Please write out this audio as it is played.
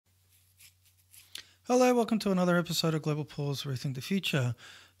Hello, welcome to another episode of Global Pause Rethink the Future.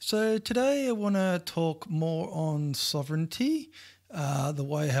 So today I want to talk more on sovereignty, the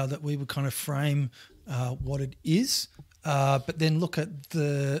way how that we would kind of frame what it is, but then look at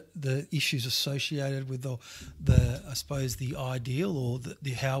the issues associated with the I suppose the ideal or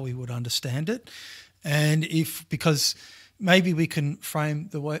the how we would understand it, and because maybe we can frame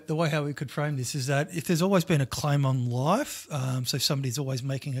the way how we could frame this is that if there's always been a claim on life, so somebody's always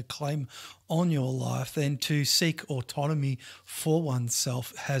making a claim on your life, then to seek autonomy for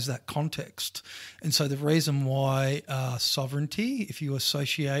oneself has that context. And so the reason why sovereignty, if you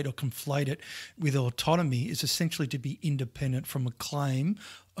associate or conflate it with autonomy, is essentially to be independent from a claim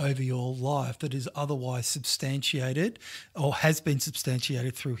over your life that is otherwise substantiated or has been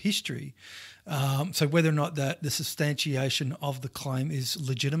substantiated through history. So whether or not that the substantiation of the claim is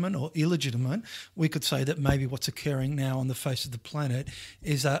legitimate or illegitimate, we could say that maybe what's occurring now on the face of the planet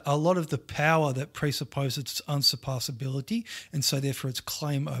is that a lot of the power that presupposes its unsurpassability, and so therefore its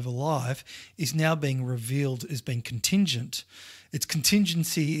claim over life, is now being revealed as being contingent. Its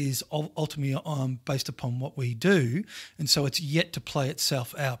contingency is ultimately based upon what we do, and so it's yet to play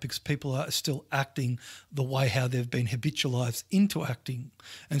itself out because people are still acting the way how they've been habitualized into acting.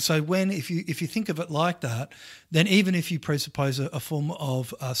 And so if you think of it like that, then even if you presuppose a form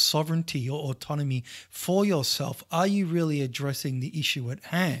of sovereignty or autonomy for yourself, are you really addressing the issue at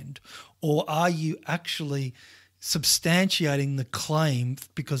hand, or are you actually substantiating the claim?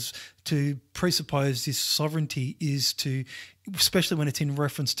 Because to presuppose this sovereignty is to, especially when it's in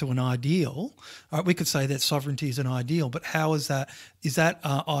reference to an ideal, we could say that sovereignty is an ideal, but how is that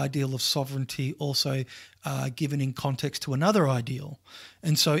ideal of sovereignty also given in context to another ideal?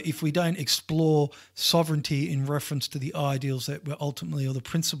 And so if we don't explore sovereignty in reference to the ideals that we're ultimately, or the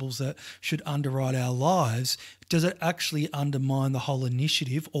principles that should underwrite our lives, does it actually undermine the whole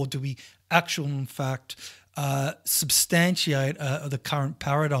initiative, or do we actually in fact substantiate the current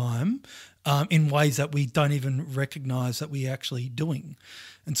paradigm in ways that we don't even recognize that we're actually doing?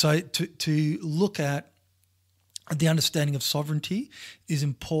 And so to look at the understanding of sovereignty is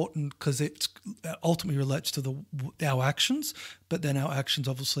important because it ultimately relates to our actions, but then our actions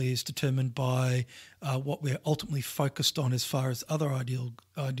obviously is determined by what we're ultimately focused on as far as other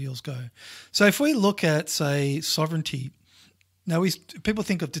ideals go. So if we look at, say, sovereignty, now people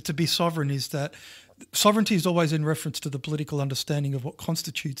think of to be sovereign is that sovereignty is always in reference to the political understanding of what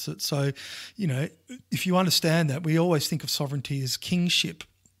constitutes it. So, if you understand that, we always think of sovereignty as kingship.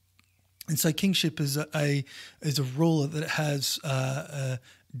 And so kingship is a ruler that has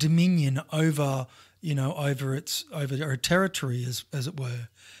dominion over a territory, as it were.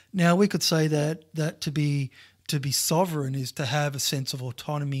 Now we could say that to be sovereign is to have a sense of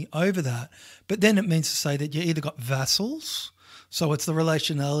autonomy over that, but then it means to say that you either got vassals. So it's the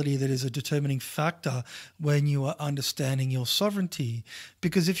relationality that is a determining factor when you are understanding your sovereignty.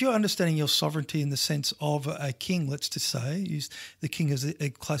 Because if you're understanding your sovereignty in the sense of a king, let's just say, use the king as a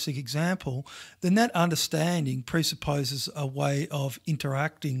classic example, then that understanding presupposes a way of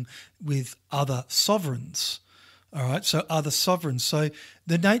interacting with other sovereigns. All right, so other sovereigns. So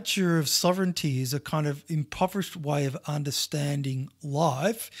the nature of sovereignty is a kind of impoverished way of understanding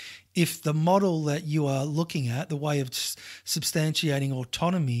life. If the model that you are looking at, the way of substantiating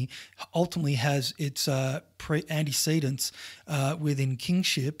autonomy, ultimately has its antecedents within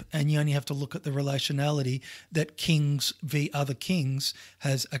kingship, and you only have to look at the relationality that kings v. other kings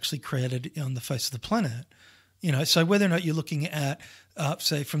has actually created on the face of the planet. So whether or not you're looking at,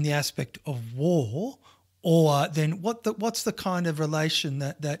 say, from the aspect of war, or then what's the kind of relation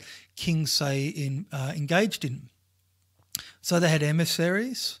that kings, say, engaged in? So they had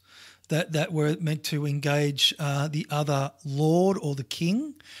emissaries that were meant to engage the other lord or the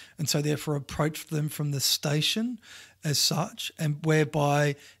king, and so therefore approached them from the station as such, and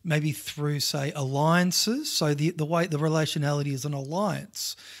whereby maybe through, say, alliances. So the relationality is an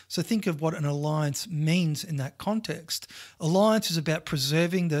alliance. So think of what an alliance means in that context. Alliance is about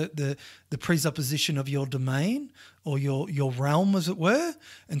preserving the presupposition of your domain or your realm, as it were.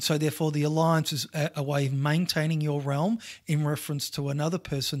 And so therefore the alliance is a way of maintaining your realm in reference to another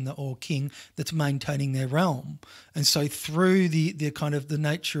person or king that's maintaining their realm. And so through the kind of the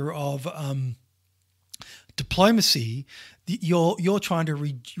nature of diplomacy, you're trying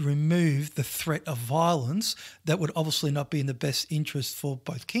to remove the threat of violence that would obviously not be in the best interest for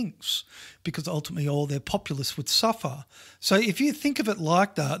both kings, because ultimately all their populace would suffer. So if you think of it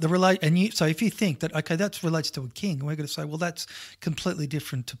like that, so if you think that, okay, that relates to a king, and we're going to say, well, that's completely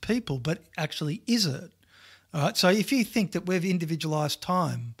different to people, but actually is it? All right, so if you think that we've individualised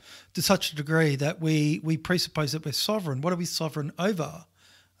time to such a degree that we presuppose that we're sovereign, what are we sovereign over?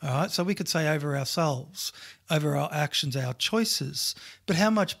 All right, so we could say over ourselves, over our actions, our choices. But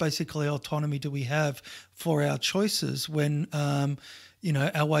how much basically autonomy do we have for our choices when,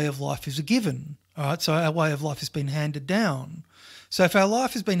 our way of life is a given? All right, so our way of life has been handed down. So if our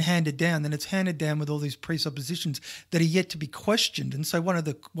life has been handed down, then it's handed down with all these presuppositions that are yet to be questioned. And so one of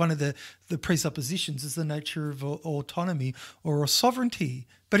the presuppositions is the nature of autonomy or sovereignty.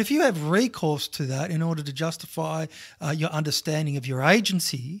 But if you have recourse to that in order to justify your understanding of your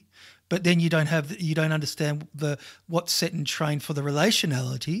agency, but then you don't understand what's set and trained for the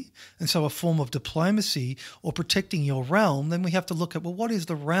relationality, and so a form of diplomacy or protecting your realm, then we have to look at, well, what is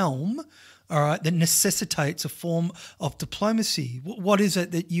the realm, all right, that necessitates a form of diplomacy? What is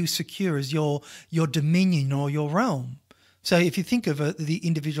it that you secure as your dominion or your realm? So if you think of the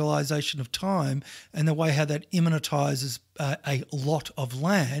individualization of time and the way how that immanentizes a lot of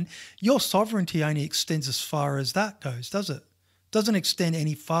land, your sovereignty only extends as far as that goes, does it? Doesn't extend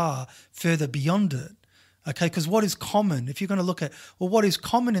any far further beyond it. Okay, because what is common, if you're going to look at, well, what is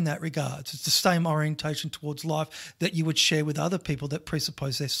common in that regard? It's the same orientation towards life that you would share with other people that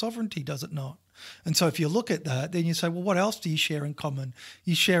presuppose their sovereignty, does it not? And so if you look at that, then you say, well, what else do you share in common?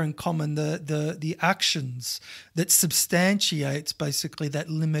 You share in common the actions that substantiates basically that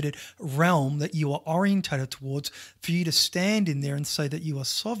limited realm that you are orientated towards for you to stand in there and say that you are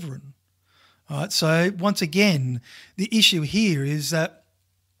sovereign. All right, so once again, the issue here is that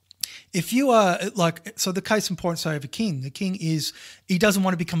if you are so the case in point, say, of a king, the king he doesn't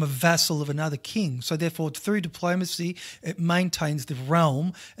want to become a vassal of another king. So therefore, through diplomacy, it maintains the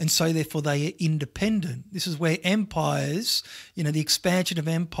realm, and so therefore they are independent. This is where empires, the expansion of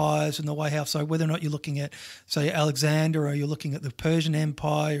empires and the way how, so whether or not you're looking at, say, Alexander, or you're looking at the Persian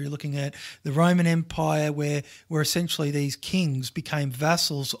Empire, or you're looking at the Roman Empire, where essentially these kings became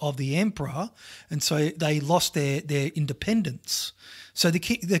vassals of the emperor, and so they lost their independence. So the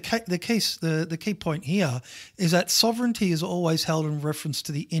key point here is that sovereignty is always held in reference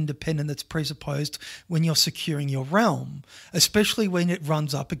to the independence that's presupposed when you're securing your realm, especially when it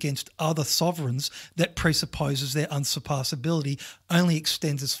runs up against other sovereigns that presupposes their unsurpassability only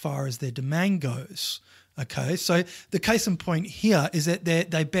extends as far as their domain goes. Okay, so the case in point here is that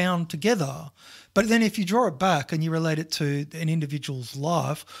they bound together. But then if you draw it back and you relate it to an individual's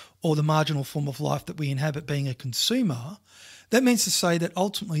life or the marginal form of life that we inhabit being a consumer, that means to say that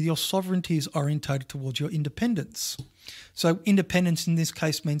ultimately your sovereignty is orientated towards your independence. So independence in this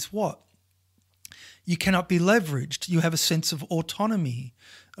case means what? You cannot be leveraged. You have a sense of autonomy,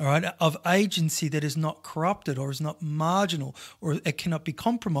 all right, of agency that is not corrupted or is not marginal, or it cannot be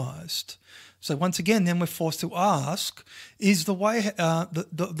compromised. So once again, then we're forced to ask: is the way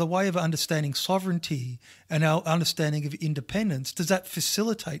the way of understanding sovereignty and our understanding of independence, does that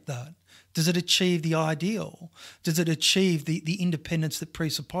facilitate that? Does it achieve the ideal? Does it achieve the independence that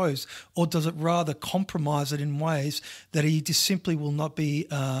presupposed? Or does it rather compromise it in ways that you just simply will not be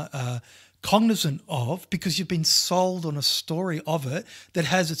cognizant of, because you've been sold on a story of it that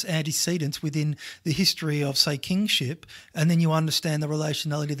has its antecedents within the history of, say, kingship, and then you understand the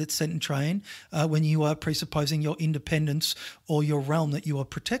relationality that's set and trained when you are presupposing your independence or your realm that you are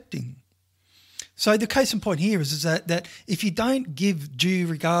protecting. So the case in point here is that if you don't give due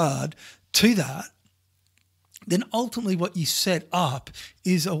regard to that, then ultimately what you set up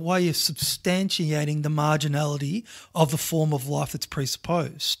is a way of substantiating the marginality of the form of life that's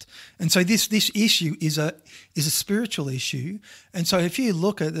presupposed. And so this issue is a spiritual issue. And so if you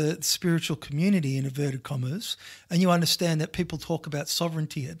look at the spiritual community, in inverted commas, and you understand that people talk about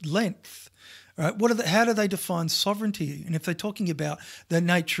sovereignty at length, right? How do they define sovereignty? And if they're talking about the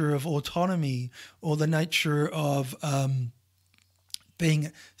nature of autonomy or the nature of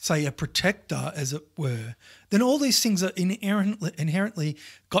being, say, a protector, as it were, then all these things are inherently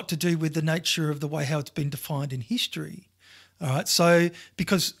got to do with the nature of the way how it's been defined in history. All right, so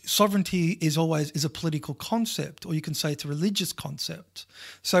because sovereignty is a political concept, or you can say it's a religious concept.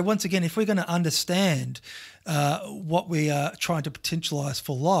 So once again, if we're going to understand what we are trying to potentialize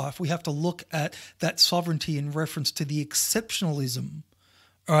for life, we have to look at that sovereignty in reference to the exceptionalism,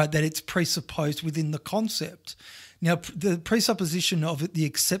 all right, that it's presupposed within the concept. Now, the presupposition of the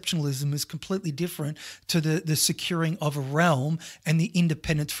exceptionalism is completely different to the securing of a realm and the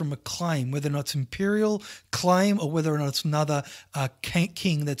independence from a claim, whether or not it's imperial claim or whether or not it's another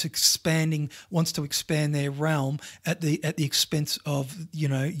king that's wants to expand their realm at the expense of,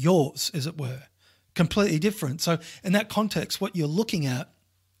 yours, as it were. Completely different. So in that context, what you're looking at,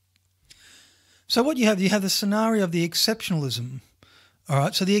 so what you have the scenario of the exceptionalism. All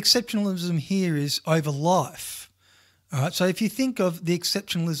right, so the exceptionalism here is over life. All right, so if you think of the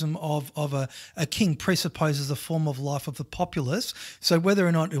exceptionalism of a king presupposes a form of life of the populace, so whether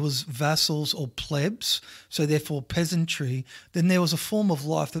or not it was vassals or plebs, so therefore peasantry, then there was a form of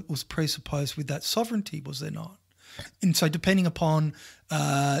life that was presupposed with that sovereignty, was there not? And so depending upon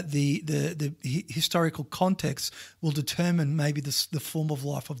the historical context will determine maybe the form of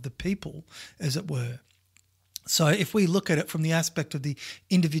life of the people, as it were. So if we look at it from the aspect of the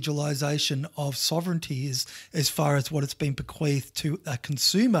individualization of sovereignty as far as what it's been bequeathed to a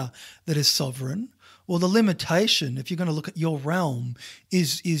consumer that is sovereign, well, the limitation, if you're going to look at your realm,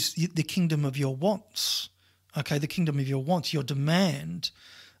 is the kingdom of your wants. Okay, the kingdom of your wants, your demand.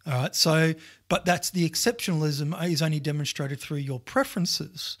 All right, so, but that's the exceptionalism is only demonstrated through your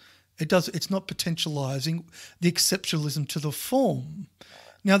preferences. It's not potentializing the exceptionalism to the form.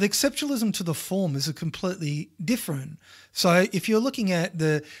 Now, the exceptionalism to the form is a completely different. So if you're looking at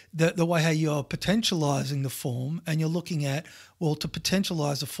the way how you're potentializing the form and you're looking at, well, to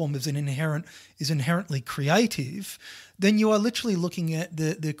potentialize a form is inherently creative, then you are literally looking at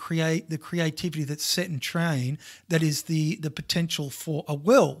the creativity that's set in train, that is the potential for a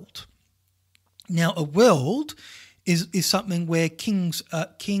world. Now, a world is something where kings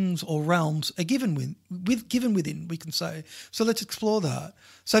or realms are given within, we can say. So let's explore that.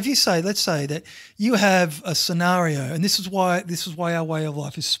 So if you say, let's say that you have a scenario, and this is why our way of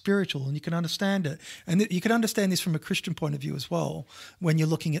life is spiritual, and you can understand it, and you can understand this from a Christian point of view as well. When you're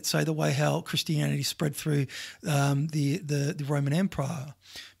looking at, say, the way how Christianity spread through the Roman Empire,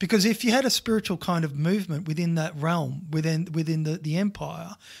 because if you had a spiritual kind of movement within that realm, within the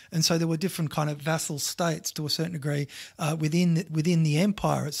empire, and so there were different kind of vassal states to a certain degree within the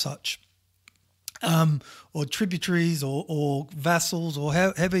empire as such. Or tributaries or vassals or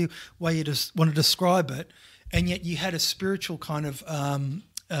however way you just want to describe it, and yet you had a spiritual kind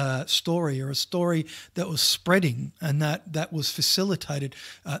of story, or a story that was spreading, and that was facilitated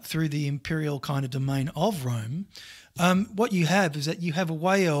through the imperial kind of domain of Rome. What you have is that you have a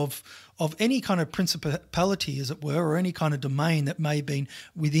way of any kind of principality, as it were, or any kind of domain that may have been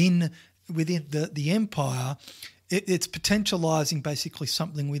within the empire. It's potentializing basically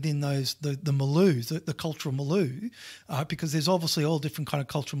something within the milieux, the cultural milieu, because there's obviously all different kind of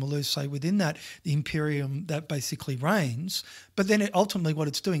cultural milieux, say, within that, the imperium that basically reigns. But then ultimately what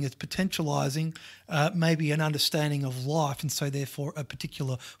it's doing is potentializing maybe an understanding of life, and so therefore a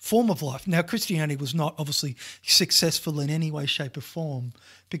particular form of life. Now, Christianity was not obviously successful in any way, shape or form,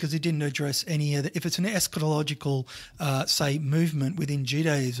 because it didn't address any of the, if it's an eschatological, say, movement within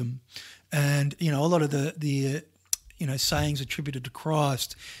Judaism, and, a lot of the sayings attributed to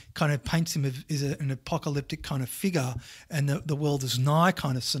Christ kind of paints him as an apocalyptic kind of figure, and the world is nigh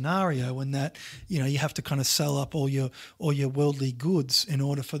kind of scenario, and that, you have to kind of sell up all your worldly goods in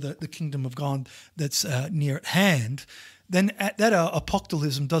order for the kingdom of God that's near at hand. Then that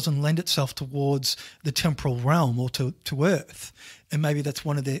apocalypse doesn't lend itself towards the temporal realm or to earth. And maybe that's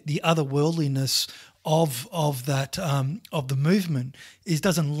one of the otherworldliness of the movement,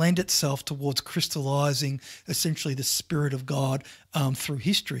 doesn't lend itself towards crystallizing essentially the spirit of God through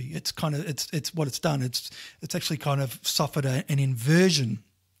history. It's kind of it's what it's done. It's actually kind of suffered an inversion,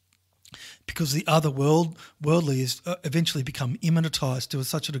 because the other worldly is eventually become immanentized to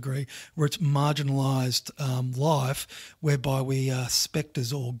such a degree where it's marginalized life, whereby we are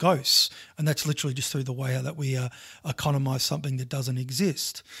spectres or ghosts, and that's literally just through the way that we economize something that doesn't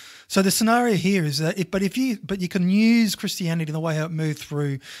exist. So the scenario here is that, you can use Christianity in the way how it moved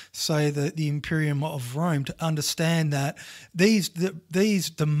through, say, the Imperium of Rome, to understand that these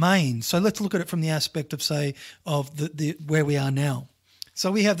domains. So let's look at it from the aspect of, say, of the where we are now. So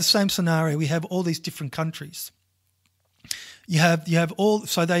we have the same scenario. We have all these different countries. You have all,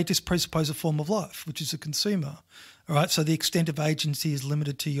 so they just presuppose a form of life, which is a consumer. All right. So the extent of agency is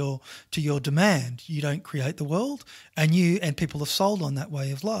limited to your demand. You don't create the world, and people are sold on that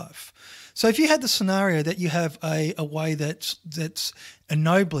way of life. So if you had the scenario that you have a way that's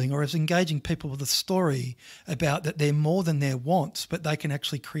ennobling or is engaging people with a story about that they're more than their wants, but they can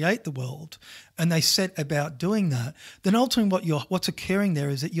actually create the world, and they set about doing that, then ultimately what's occurring there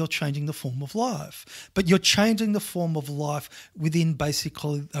is that you're changing the form of life. But you're changing the form of life within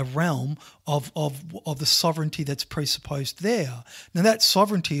basically a realm of the sovereignty that's presupposed there. Now that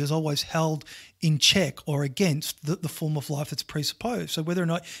sovereignty is always held in check or against the form of life that's presupposed. So whether or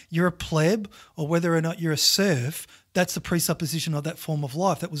not you're a pleb or whether or not you're a serf, that's the presupposition of that form of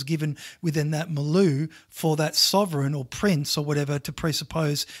life that was given within that milieu for that sovereign or prince or whatever to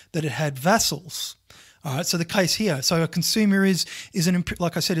presuppose that it had vassals. All right, so the case here, so a consumer is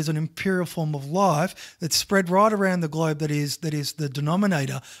like I said, is an imperial form of life that's spread right around the globe. That is the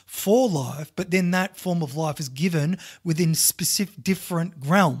denominator for life, but then that form of life is given within specific different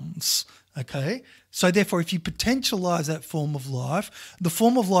realms. Okay, so therefore, if you potentialize that form of life, the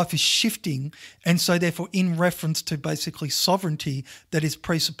form of life is shifting, and so therefore, in reference to basically sovereignty that is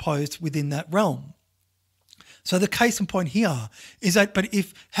presupposed within that realm. So the case in point here is that, but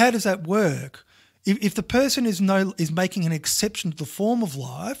how does that work? If the person is making an exception to the form of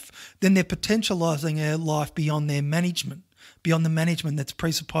life, then they're potentializing their life beyond their management, beyond the management that's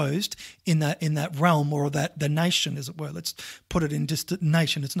presupposed in that realm or the nation, as it were. Let's put it in just a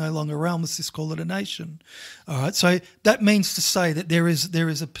nation. It's no longer a realm. Let's just call it a nation. All right. So that means to say that there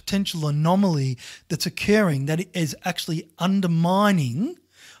is a potential anomaly that's occurring that is actually undermining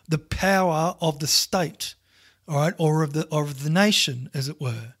the power of the state, all right, or of the nation, as it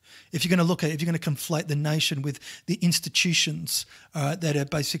were. If you're going to conflate the nation with the institutions that are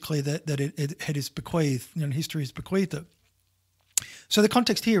basically that it is bequeathed, history is bequeathed it. So the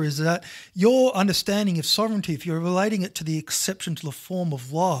context here is that your understanding of sovereignty, if you're relating it to the exception to the form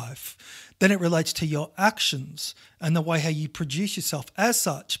of life, then it relates to your actions and the way how you produce yourself as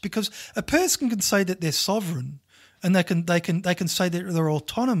such. Because a person can say that they're sovereign, and they can say that they're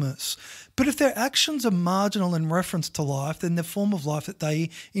autonomous. But if their actions are marginal in reference to life, then the form of life that they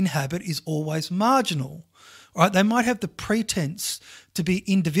inhabit is always marginal. All right? They might have the pretense to be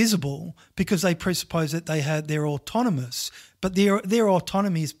indivisible because they presuppose that they're autonomous, but their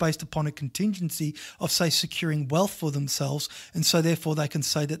autonomy is based upon a contingency of, say, securing wealth for themselves, and so therefore they can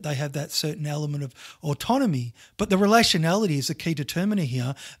say that they have that certain element of autonomy. But the relationality is a key determiner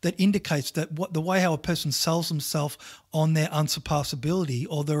here that indicates that the way how a person sells himself on their unsurpassability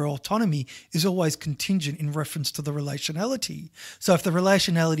or their autonomy is always contingent in reference to the relationality. So if the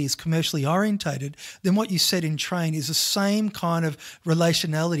relationality is commercially orientated, then what you said in train is the same kind of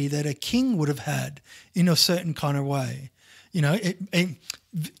relationality that a king would have had in a certain kind of way.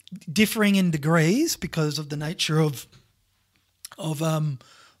 Differing in degrees because of the nature of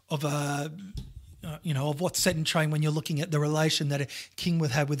what's set in train when you're looking at the relation that a king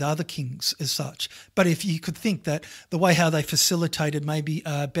would have with other kings as such. But if you could think that the way how they facilitated maybe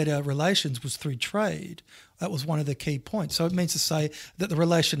better relations was through trade, that was one of the key points. So it means to say that the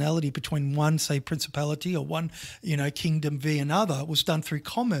relationality between one, say, principality or one, kingdom via another was done through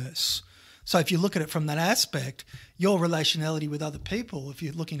commerce. So if you look at it from that aspect, your relationality with other people, if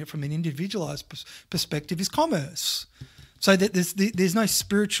you're looking at it from an individualized perspective, is commerce. So that there's no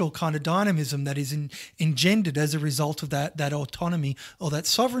spiritual kind of dynamism that is engendered as a result of that autonomy or that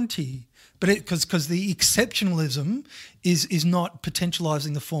sovereignty. But because the exceptionalism is not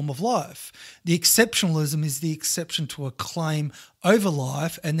potentializing the form of life. The exceptionalism is the exception to a claim over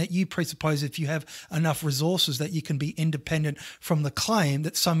life, and that you presuppose if you have enough resources that you can be independent from the claim,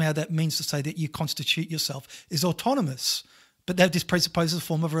 that somehow that means to say that you constitute yourself as autonomous. But that just presupposes a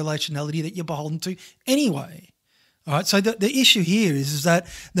form of relationality that you're beholden to anyway. All right, so the issue here is that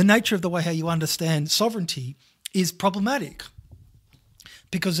the nature of the way how you understand sovereignty is problematic,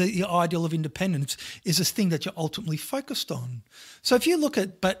 because the ideal of independence is this thing that you're ultimately focused on. So if you look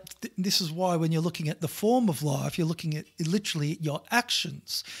at, this is why when you're looking at the form of life, you're looking at literally your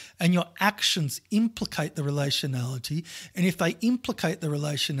actions, and your actions implicate the relationality. And if they implicate the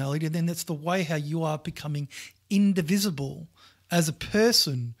relationality, then that's the way how you are becoming indivisible as a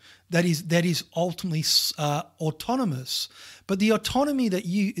person that is ultimately autonomous. But the autonomy that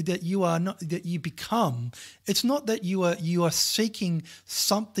you become, it's not that you are seeking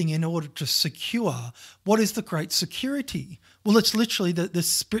something in order to secure. What is the great security? Well, it's literally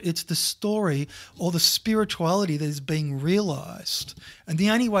it's the story or the spirituality that is being realized. And the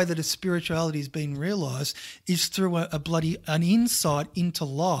only way that a spirituality is being realized is through an insight into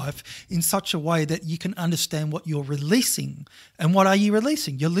life in such a way that you can understand what you're releasing. And what are you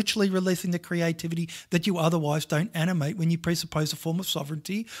releasing? You're literally releasing the creativity that you otherwise don't animate when you presuppose a form of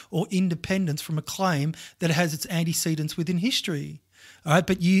sovereignty or independence from a claim that has its antecedents within history. All right,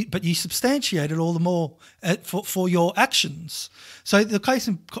 but you substantiate it all the more for your actions. So the case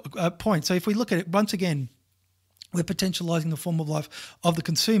in point. So if we look at it once again, we're potentializing the form of life of the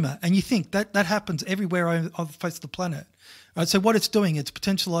consumer, and you think that happens everywhere on the face of the planet. Right, so what it's doing, it's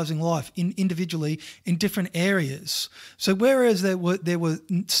potentializing life individually in different areas. So whereas there were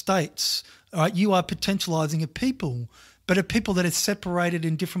states, all right, you are potentializing a people, but a people that are separated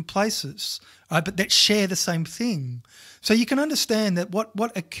in different places. right? But that share the same thing. So you can understand that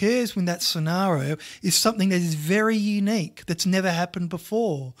what occurs in that scenario is something that is very unique, that's never happened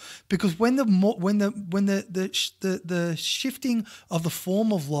before. Because when the shifting of the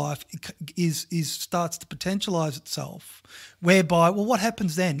form of life is starts to potentialize itself, whereby, well, what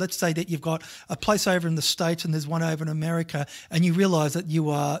happens then? Let's say that you've got a place over in the States and there's one over in America, and you realise that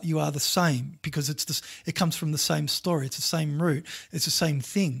you are the same because it comes from the same story, it's the same root, it's the same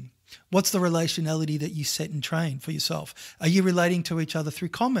thing. What's the relationality that you set and train for yourself? Are you relating to each other through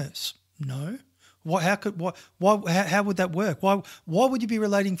commerce? No. How would that work? Why would you be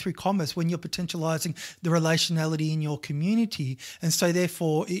relating through commerce when you're potentializing the relationality in your community? And so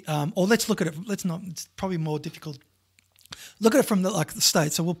therefore, or let's look at it. It's probably more difficult. Look at it from the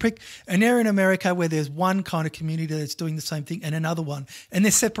States. So we'll pick an area in America where there's one kind of community that's doing the same thing and another one, and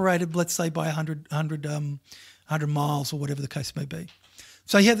they're separated, let's say, by 100 miles or whatever the case may be.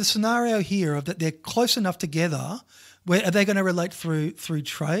 So you have the scenario here of that they're close enough together. Where are they going to relate through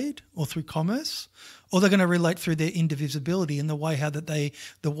trade or through commerce, or they're going to relate through their indivisibility and the way how that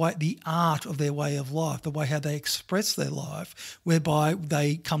the art of their way of life, the way how they express their life, whereby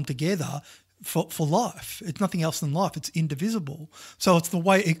they come together for life. It's nothing else than life. It's indivisible. So it's the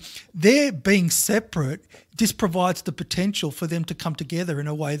way they're being separate just provides the potential for them to come together in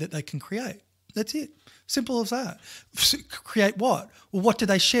a way that they can create. That's it. Simple as that. Create what? Well, what do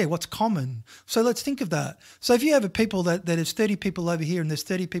they share? What's common? So let's think of that. So if you have a people that is 30 people over here and there's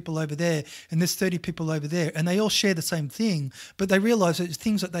 30 people over there and there's 30 people over there and they all share the same thing, but they realise that there's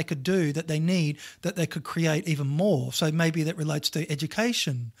things that they could do that they need that they could create even more. So maybe that relates to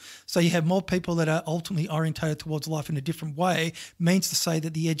education. So you have more people that are ultimately orientated towards life in a different way, means to say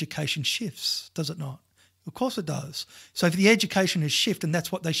that the education shifts, does it not? Of course it does. So if the education is shift and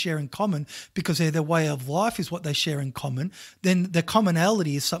that's what they share in common because their way of life is what they share in common, then the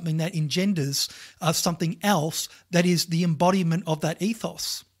commonality is something that engenders something else that is the embodiment of that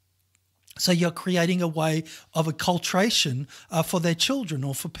ethos. So you're creating a way of acculturation for their children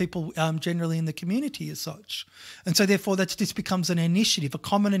or for people generally in the community as such. And so therefore that just becomes an initiative, a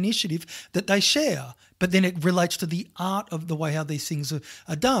common initiative that they share. But then it relates to the art of the way how these things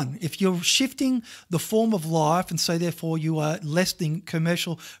are done. If you're shifting the form of life and so therefore you are lessening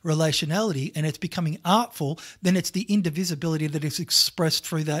commercial relationality and it's becoming artful, then it's the indivisibility that is expressed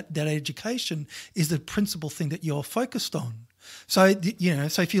through that education is the principal thing that you're focused on. So,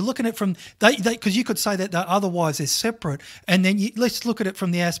 so if you're looking at it from, because you could say that otherwise they're separate, and then let's look at it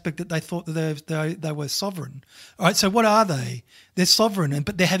from the aspect that they thought that they were sovereign. All right, so what are they? They're sovereign,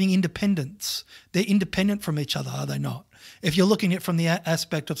 but they're having independence. They're independent from each other, are they not? If you're looking at it from the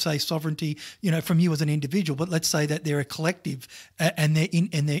aspect of, say, sovereignty, from you as an individual, but let's say that they're a collective and they're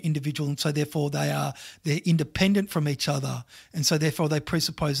individual, and so therefore they're independent from each other, and so therefore they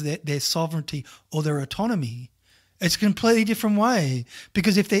presuppose their sovereignty or their autonomy. It's a completely different way,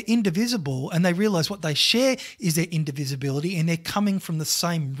 because if they're indivisible and they realise what they share is their indivisibility and they're coming from the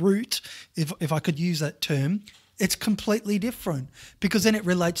same root, if I could use that term, it's completely different, because then it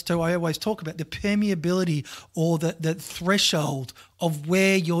relates to, I always talk about the permeability or the threshold of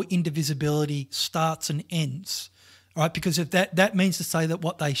where your indivisibility starts and ends. Right, because if that means to say that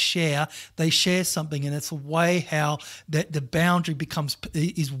what they share something, and it's a way how that the boundary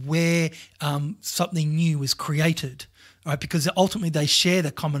is where something new is created. Right, because ultimately they share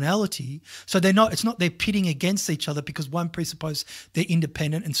the commonality, so they're pitting against each other because one presupposes they're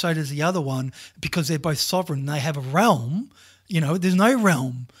independent and so does the other one because they're both sovereign. They have a realm. There's no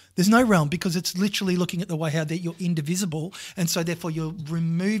realm. There's no realm because it's literally looking at the way how that you're indivisible, and so therefore you're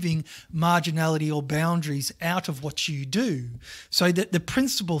removing marginality or boundaries out of what you do. So the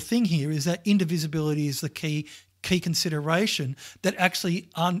principal thing here is that indivisibility is the key consideration. That actually,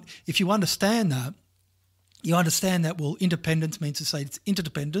 if you understand that, you understand that, well, independence means to say it's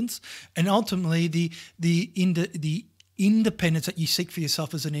interdependence, and ultimately the independence that you seek for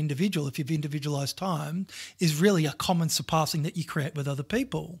yourself as an individual, if you've individualized time, is really a common surpassing that you create with other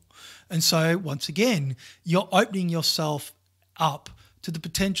people. And so once again, you're opening yourself up to the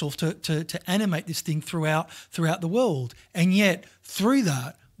potential to animate this thing throughout the world. And yet through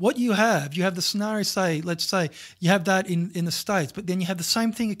that, what you have the scenario, let's say you have that in the States, but then you have the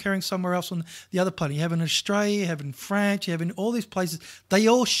same thing occurring somewhere else on the other planet. You have in Australia, you have in France, you have in all these places. They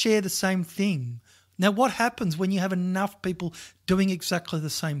all share the same thing. Now, what happens when you have enough people doing exactly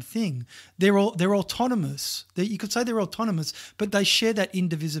the same thing? They're autonomous. You could say they're autonomous, but they share that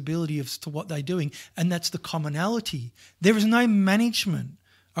indivisibility as to what they're doing, and that's the commonality. There is no management.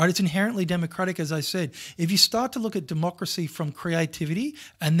 All right, it's inherently democratic, as I said. If you start to look at democracy from creativity,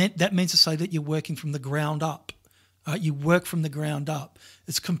 and that means to say that you're working from the ground up. You work from the ground up.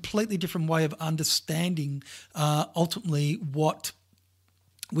 It's a completely different way of understanding ultimately what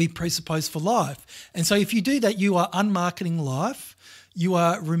we presuppose for life. And so if you do that, you are unmarketing life. You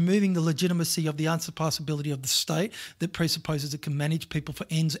are removing the legitimacy of the unsurpassability of the state that presupposes it can manage people for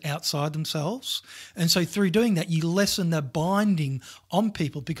ends outside themselves. And so through doing that, you lessen the binding on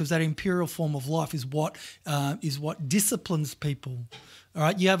people, because that imperial form of life is what disciplines people. All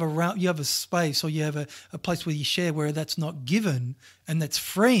right, you have a space, or you have a place where you share where that's not given and that's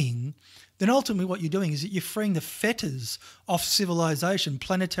freeing. Then ultimately what you're doing is that you're freeing the fetters of civilization,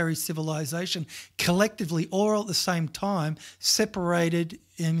 planetary civilization, collectively, all at the same time, separated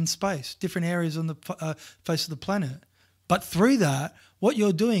in space, different areas on the face of the planet. But through that, what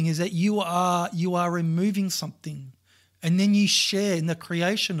you're doing is that you are removing something, and then you share in the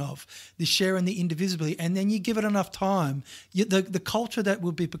creation of, the share in the indivisibility, and then you give it enough time. The culture that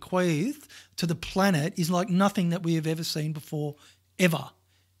will be bequeathed to the planet is like nothing that we have ever seen before, ever.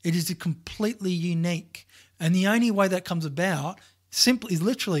 It is completely unique. And the only way that comes about simply is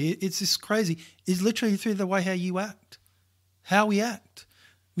literally, it's just crazy, is literally through the way how you act, how we act.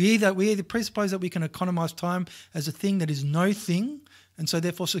 We either presuppose that we can economize time as a thing that is no thing, and so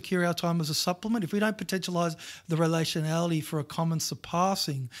therefore secure our time as a supplement. If we don't potentialize the relationality for a common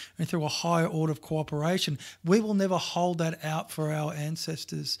surpassing and through a higher order of cooperation, we will never hold that out for our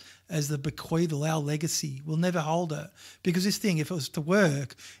ancestors as the bequeathal, our legacy. We'll never hold it. Because this thing, if it was to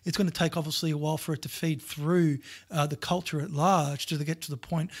work, it's going to take obviously a while for it to feed through the culture at large to get to the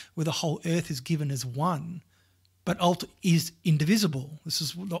point where the whole earth is given as one, but is indivisible. This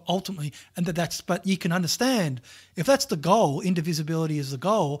is ultimately, and but you can understand, if that's the goal, indivisibility is the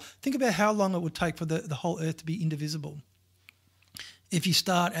goal, think about how long it would take for the whole earth to be indivisible. If you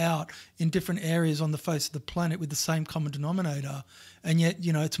start out in different areas on the face of the planet with the same common denominator, and yet,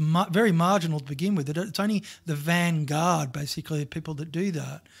 it's very marginal to begin with. It's only the vanguard, basically, of people that do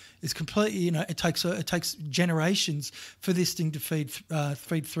that. It's completely, it takes generations for this thing to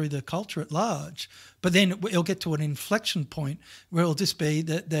feed through the culture at large. But then it'll get to an inflection point where it'll just be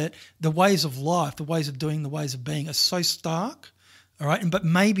that the ways of life, the ways of doing, the ways of being are so stark. All right, but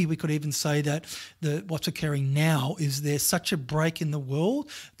maybe we could even say that what's occurring now is there's such a break in the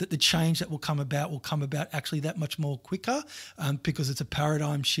world that the change that will come about actually that much more quicker, because it's a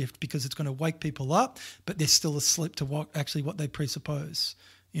paradigm shift, because it's going to wake people up, but they're still asleep to what they presuppose.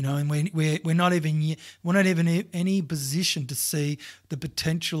 And we're not even in any position to see the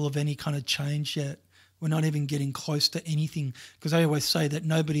potential of any kind of change yet. We're not even getting close to anything, because I always say that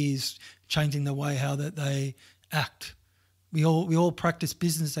nobody is changing the way how that they act. We all practice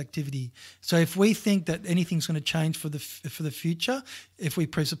business activity. So if we think that anything's going to change for the future, if we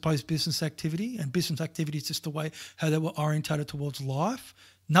presuppose business activity, and business activity is just the way how they were orientated towards life,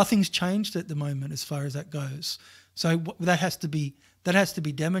 nothing's changed at the moment as far as that goes. So that has to be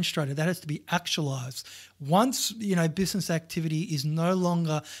demonstrated. That has to be actualized. Once business activity is no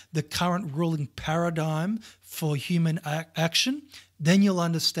longer the current ruling paradigm for human action, then you'll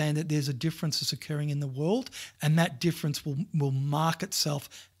understand that there's a difference that's occurring in the world, and that difference will mark itself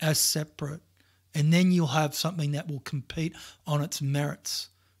as separate. And then you'll have something that will compete on its merits.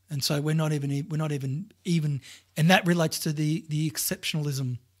 And so we're not even, and that relates to the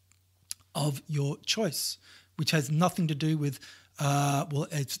exceptionalism of your choice, which has nothing to do with,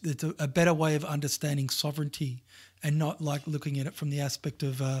 it's a better way of understanding sovereignty, and not like looking at it from the aspect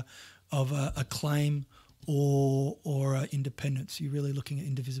of a claim or independence. You're really looking at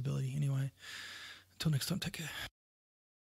indivisibility anyway. Until next time, take care.